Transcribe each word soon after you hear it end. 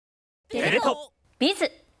テレ東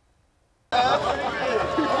BIZ。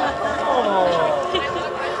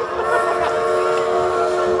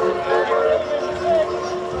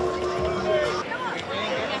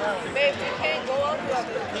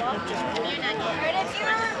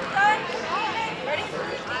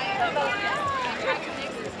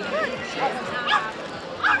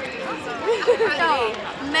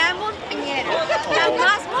Me montañera, la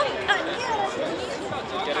más montañera.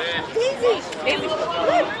 Easy.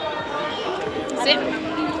 Sit,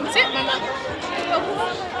 sit, mama.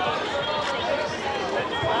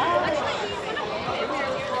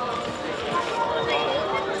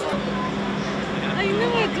 I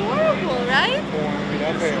know, adorable, right?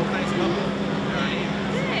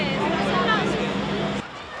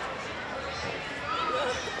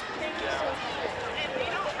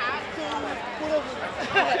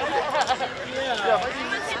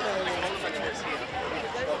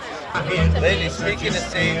 Ladies, speaking of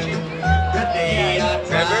stage, today I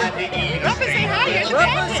tried to eat Up and say hi, you're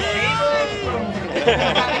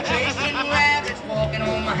chasing rabbits, walking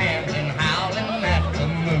on my hands and howling at the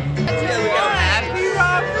moon. Yeah, we got a happy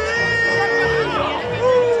Robin.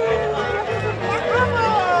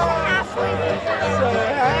 So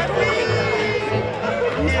happy.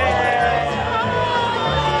 Yeah.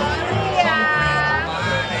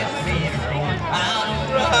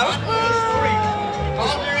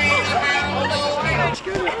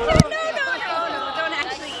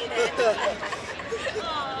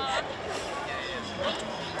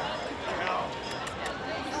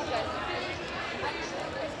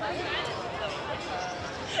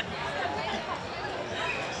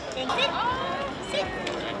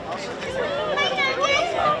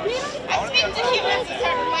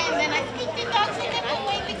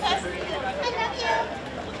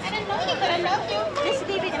 Just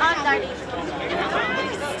leave it on, darling.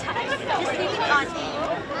 Just leave it on.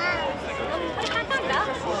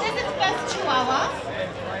 This is Best Chihuahua.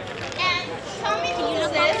 And tell me who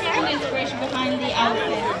this is and the inspiration behind the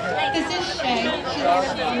outfit. This is Shay. She's a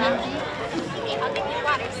monkey.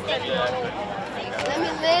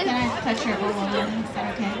 Can I touch her bubble? Is that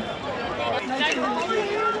okay?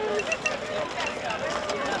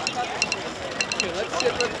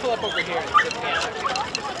 Okay, let's pull up over here and sit down.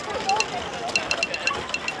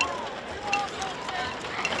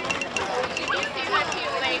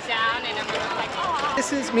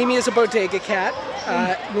 This is Mimi is a bodega cat.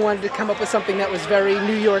 We wanted to come up with something that was very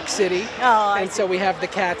New York City. Oh, and so we have the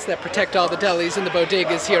cats that protect all the delis and the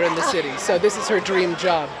bodegas here in the city. So this is her dream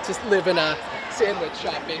job, just live in a sandwich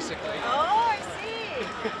shop basically. Oh, I see.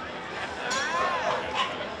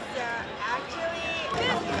 So actually,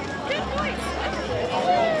 good voice.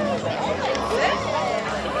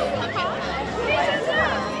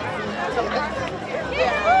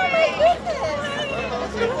 Yeah, oh my goodness.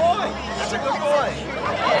 Good boy. That's a good boy.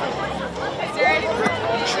 Is there anything?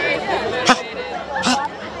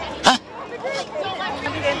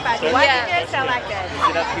 Why did it sound like that?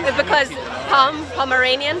 Because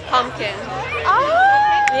Pomeranian pumpkin. Oh!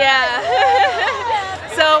 Yeah.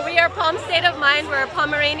 So we are Palm State of Mind. We're a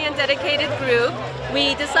Pomeranian dedicated group.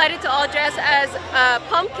 We decided to all dress as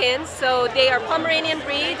pumpkins, so they are Pomeranian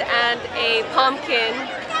breed and a pumpkin.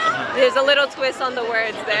 There's a little twist on the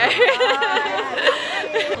words there.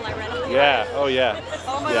 Yeah, oh yeah.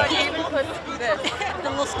 Oh my God, you even put this. The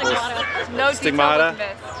little stigmata. No Stigmata? detail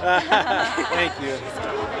with this. Thank you.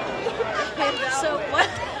 So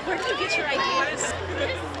where did you get your ideas?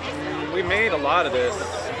 We made a lot of this.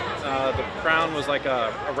 The crown was like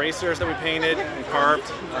erasers that we painted and carved,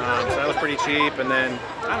 so that was pretty cheap. And then,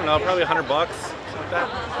 I don't know, probably $100, something like that.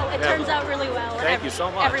 It turns out really well. Thank you so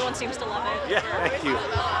much. Everyone seems to love it. Yeah, thank you.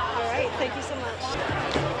 All right, thank you so much.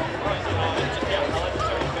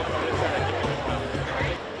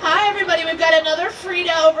 Hi, everybody. We've got another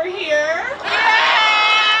Frida over here.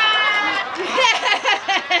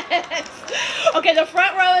 Yes! Okay, the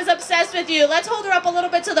front row is obsessed with you. Let's hold her up a little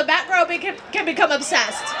bit so the back row can become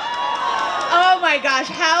obsessed. Oh my gosh,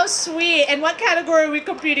 how sweet. And what category are we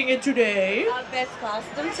competing in today? Best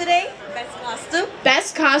costume today. Best costume.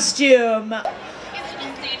 Best costume.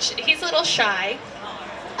 He's a little shy.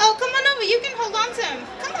 Oh, come on over. You can hold on to him.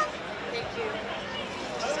 Come on. Thank you.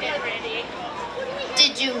 Just get ready.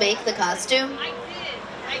 Did you make the costume? I did.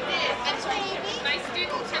 That's right. My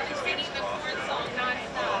students have been singing the corn song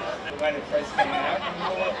nonstop. When it first came out,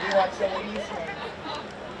 we watched the ladies one.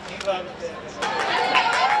 He loved it.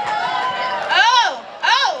 Oh!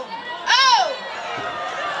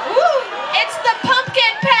 Woo! It's the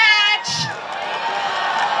pumpkin patch!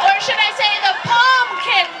 Or should I say the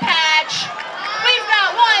pumpkin patch? We've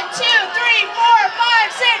got 1, 2, 3, 4, 5,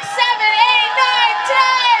 6, 7, 8, 9,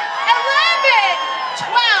 10, 11.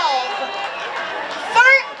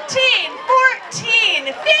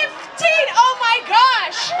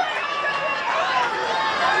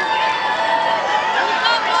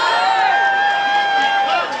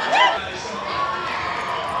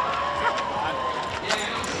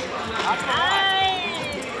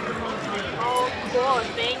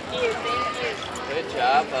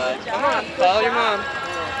 Come on, follow your mom.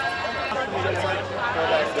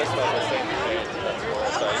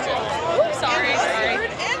 Sorry.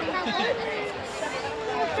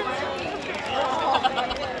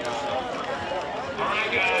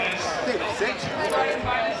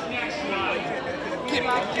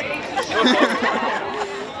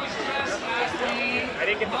 I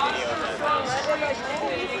didn't get the video.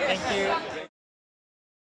 Thank you.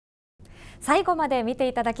 最後まで見て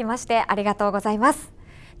いただきましてありがとうございます。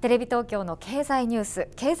テレビ東京の経済ニュース、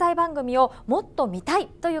経済番組をもっと見たい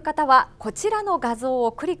という方はこちらの画像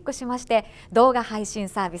をクリックしまして動画配信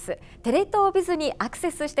サービステレ東BIZにアクセ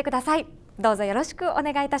スしてください。どうぞよろしくお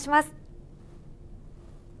願いいたします。